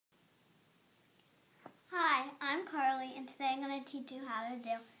going to teach you how to do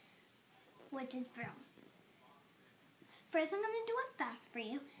witch's broom. First I'm going to do it fast for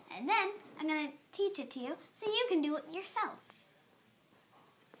you, and then I'm going to teach it to you so you can do it yourself.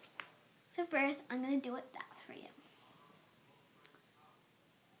 So first I'm going to do it fast for you.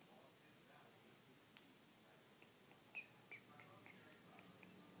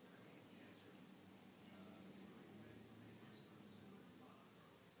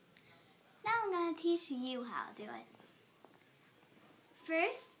 Now I'm going to teach you how to do it.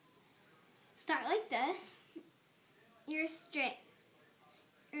 First, start like this. Your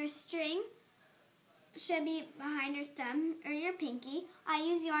string should be behind your thumb or your pinky. I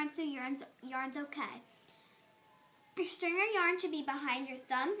use yarn, so yarn's okay. Your string or yarn should be behind your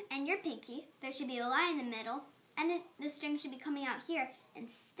thumb and your pinky. There should be a line in the middle, and the string should be coming out here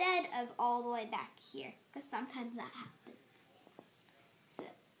instead of all the way back here, because sometimes that happens. So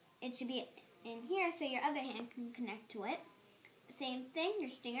it should be in here so your other hand can connect to it. Same thing, your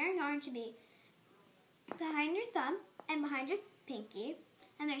string or yarn should be behind your thumb and behind your pinky,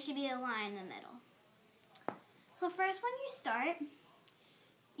 and there should be a line in the middle. So first, when you start,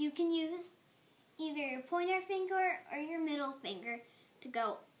 you can use either your pointer finger or your middle finger to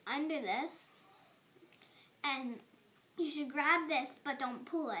go under this, and you should grab this but don't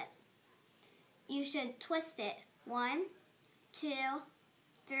pull it. You should twist it 1, 2,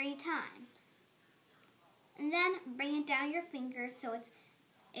 3 times, and then bring it down your finger so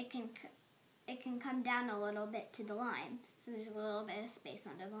it can come down a little bit to the line, so there's a little bit of space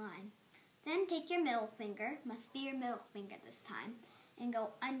under the line. Then take your middle finger, must be your middle finger this time, and go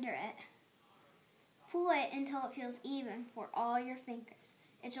under it. Pull it until it feels even for all your fingers.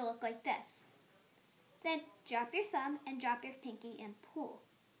 It should look like this. Then drop your thumb and drop your pinky and pull.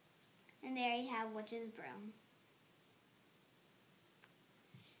 And there you have witch's broom.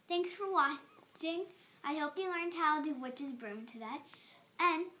 Thanks for watching. I hope you learned how to do witch's broom today.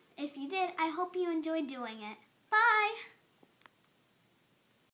 And if you did, I hope you enjoyed doing it. Bye!